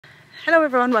Hello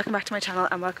everyone, welcome back to my channel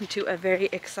and welcome to a very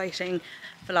exciting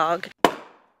vlog.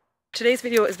 Today's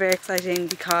video is very exciting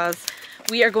because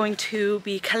we are going to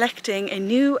be collecting a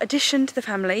new addition to the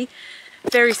family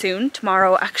very soon,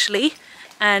 tomorrow actually.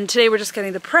 And today we're just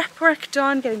getting the prep work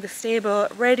done, getting the stable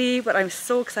ready, but I'm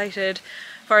so excited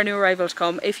for our new arrival to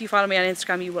come. If you follow me on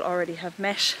Instagram, you will already have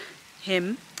met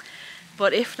him.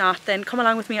 But if not, then come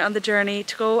along with me on the journey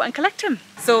to go and collect him.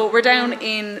 So we're down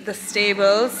in the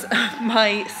stables.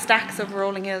 My stacks of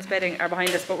Rolling Hills bedding are behind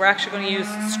us, but we're actually going to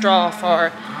use straw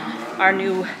for our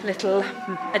new little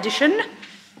addition.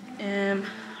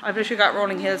 I've literally got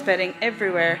Rolling Hills bedding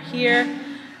everywhere, here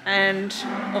and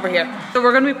over here. So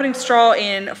we're going to be putting straw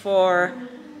in for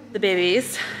the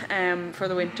babies for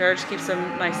the winter to keep them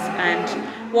nice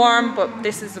and warm, but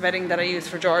this is the bedding that I use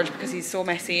for George because he's so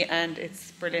messy and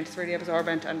it's brilliant. It's really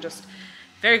absorbent and just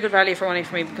very good value for money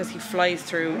for me because he flies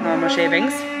through normal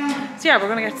shavings. So yeah, we're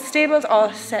going to get the stables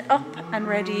all set up and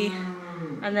ready,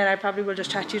 and then I probably will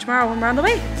just chat to you tomorrow when we're on the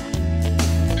way.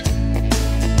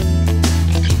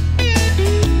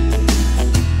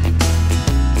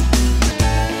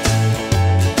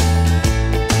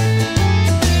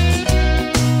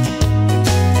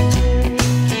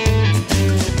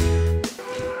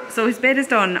 So his bed is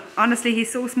done. Honestly,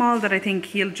 he's so small that I think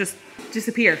he'll just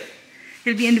disappear.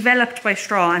 He'll be enveloped by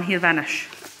straw and he'll vanish.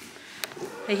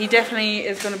 He definitely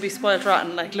is going to be spoiled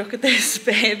rotten. Like, look at this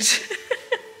bed.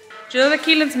 Do you know that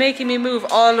Keelan's making me move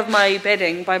all of my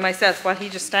bedding by myself while he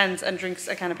just stands and drinks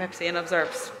a can of Pepsi and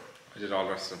observes? I did all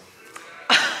the rest of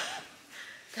them.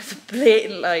 That's a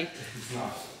blatant lie. It's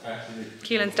not, actually.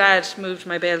 Keelan's dad moved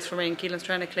my bales for me and Keelan's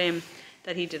trying to claim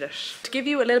that he did it. To give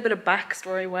you a little bit of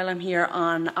backstory while I'm here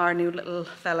on our new little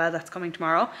fella that's coming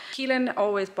tomorrow, Keelan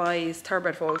always buys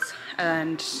thoroughbred foals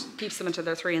and keeps them until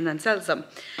they're 3 and then sells them.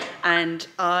 And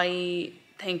I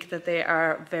think that they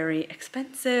are very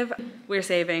expensive. We're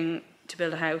saving to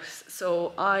build a house,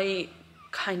 so I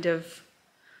kind of,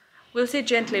 we'll say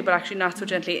gently, but actually not so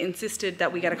gently, insisted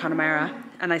that we get a Connemara.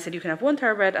 And I said, you can have one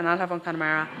thoroughbred and I'll have one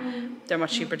Connemara. They're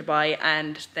much cheaper to buy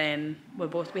and then we'll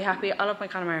both be happy. I'll have my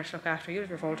Connemara to look after, you have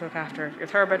your foal to look after, your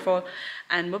thoroughbred foal,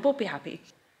 and we'll both be happy.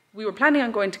 We were planning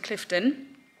on going to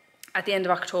Clifton at the end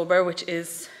of October, which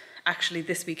is actually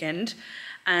this weekend.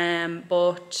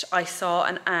 But I saw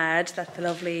an ad that the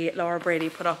lovely Laura Brady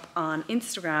put up on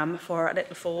Instagram for a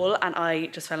little foal and I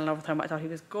just fell in love with him. I thought he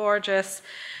was gorgeous.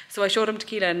 So I showed him to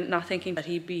Keelan, not thinking that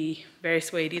he'd be very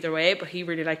swayed either way, but he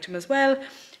really liked him as well.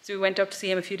 So we went up to see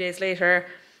him a few days later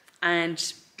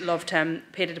and loved him,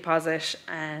 paid a deposit,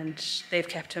 and they've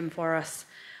kept him for us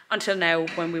until now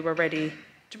when we were ready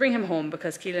to bring him home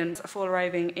because Keelan's full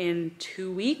arriving in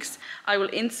 2 weeks. I will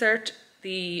insert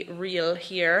the reel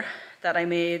here that I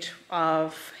made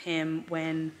of him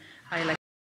when I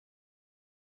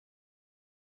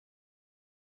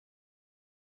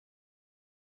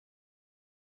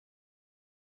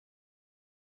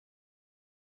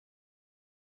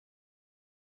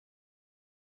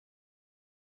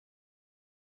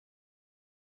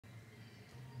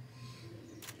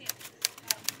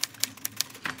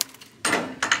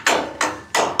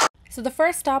So the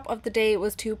first stop of the day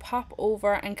was to pop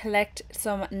over and collect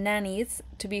some nannies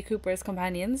to be Cooper's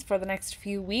companions for the next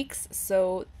few weeks.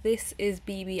 So this is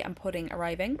BB and Pudding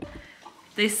arriving.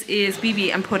 This is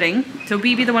BB and Pudding. So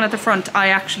BB, the one at the front, I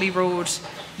actually rode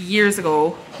years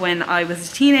ago when I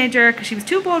was a teenager because she was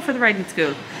too bold for the riding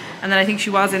school. And then I think she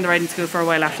was in the riding school for a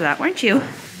while after that, weren't you?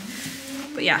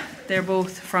 But yeah, they're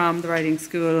both from the riding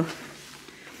school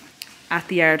at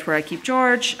the yard where I keep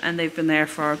George, and they've been there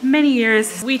for many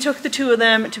years. We took the two of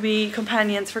them to be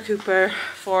companions for Cooper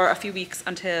for a few weeks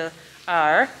until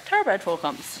our thoroughbred foal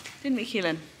comes, didn't we,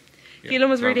 Keelan? Yeah, Keelan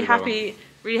was really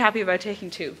happy about taking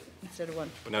 2 instead of 1.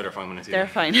 But now they're fine when I see them. They're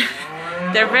fine.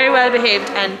 They're very well behaved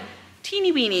and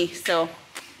teeny weeny, so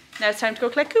now it's time to go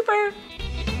collect Cooper.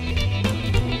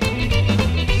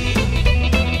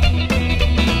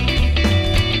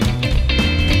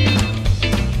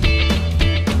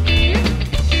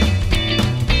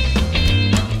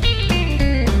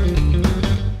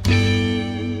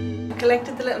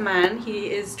 Collected the little man. He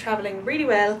is traveling really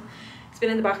well. He's been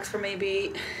in the box for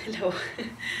maybe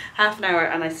half an hour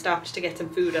and I stopped to get some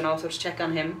food and also to check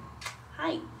on him.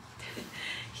 Hi.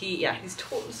 He's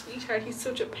total sweetheart. He's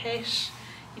such a pet.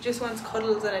 He just wants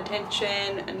cuddles and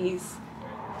attention and he's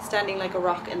standing like a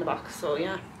rock in the box. So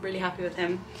yeah, really happy with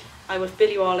him. I will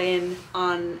fill you all in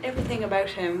on everything about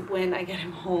him when I get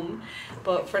him home,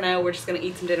 but for now we're just going to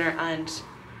eat some dinner and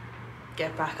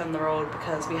get back on the road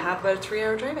because we have about a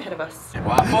 3-hour drive ahead of us.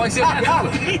 What? Boys, I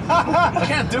can't do it. I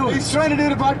can't do it. He's trying to do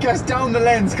the podcast down the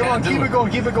lens. Come on, keep it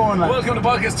going, lad. Welcome to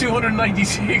podcast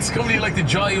 296. Coming to you like the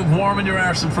joy of warming your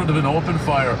arse in front of an open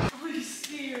fire.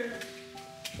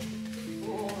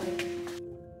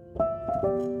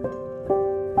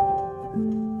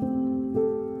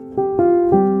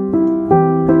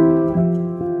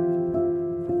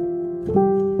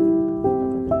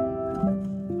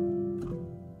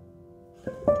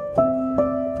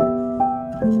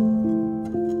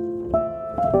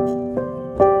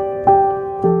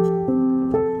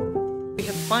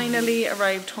 Finally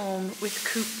arrived home with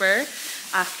Cooper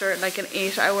after like an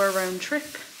 8-hour round trip.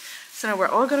 So now we're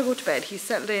all gonna go to bed. He's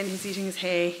settled in, he's eating his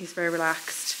hay, he's very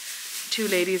relaxed. 2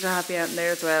 ladies are happy out in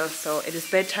there as well, so it is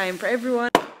bedtime for everyone.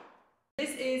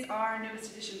 This is our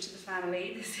newest addition to the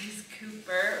family. This is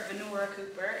Cooper. Venora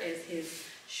Cooper is his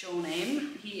show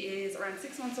name. He is around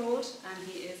 6 months old and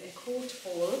he is a coat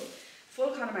foal, full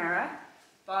Connemara,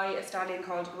 by a stallion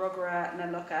called Rugara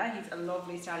Naluka. He's a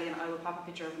lovely stallion. I will pop a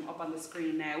picture of him up on the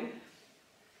screen now.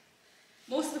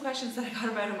 Most of the questions that I got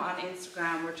about him on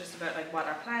Instagram were just about like what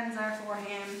our plans are for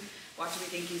him, what do we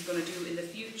think he's going to do in the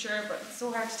future, but it's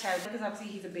so hard to tell because obviously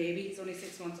he's a baby, he's only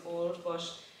 6 months old, but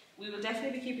we will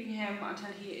definitely be keeping him until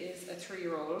he is a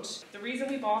 3-year-old. The reason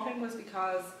we bought him was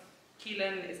because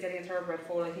Keelan is getting a thoroughbred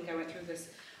foal. I think I went through this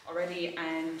already,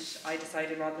 and I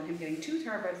decided rather than him getting 2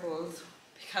 thoroughbred foals,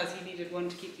 because he needed one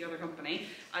to keep the other company,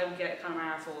 I would get a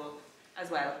Connemara foal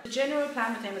as well. The general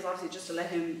plan with him is obviously just to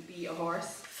let him be a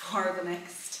horse for the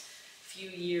next few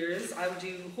years. I will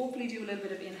hopefully do a little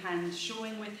bit of in-hand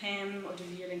showing with him. I'll do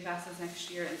yearling classes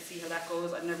next year and see how that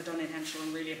goes. I've never done in-hand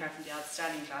showing really apart from the odd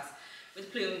stallion class with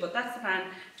Plume, but that's the plan.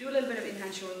 Do a little bit of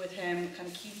in-hand showing with him, kind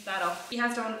of keep that up. He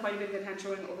has done quite a bit of in-hand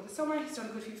showing over the summer. He's done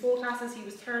a good few foal classes. He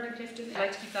was 3rd in Clifton. I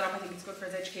like to keep that up. I think it's good for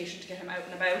his education to get him out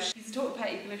and about. He's a total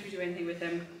pet. You can literally do anything with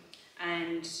him.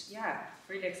 And yeah,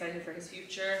 really excited for his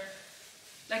future.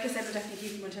 Like I said, we'll definitely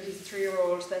keep him until he's a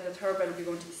 3-year-old. Then the thoroughbred will be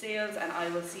going to the sales, and I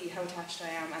will see how attached I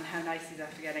am and how nice he's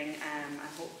after getting. And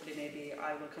hopefully maybe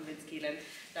I will convince Keelan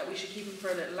that we should keep him for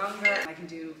a little longer. I can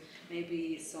do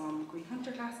maybe some Green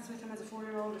Hunter classes with him as a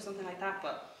 4-year-old or something like that,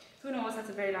 but who knows, that's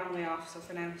a very long way off. So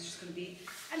for now he's just going to be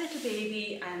a little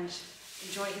baby and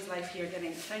enjoy his life here,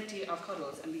 getting plenty of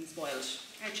cuddles and being spoiled,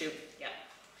 aren't you? Yeah.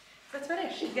 That's about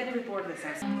it. She's getting a bit bored of this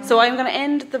now. So I'm going to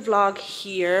end the vlog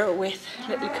here with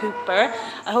little Cooper.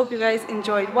 I hope you guys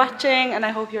enjoyed watching, and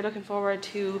I hope you're looking forward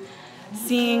to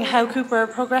seeing how Cooper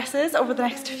progresses over the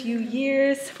next few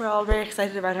years. We're all very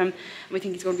excited about him, and we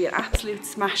think he's going to be an absolute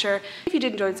smasher. If you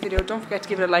did enjoy this video, don't forget to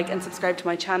give it a like and subscribe to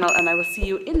my channel, and I will see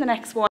you in the next one.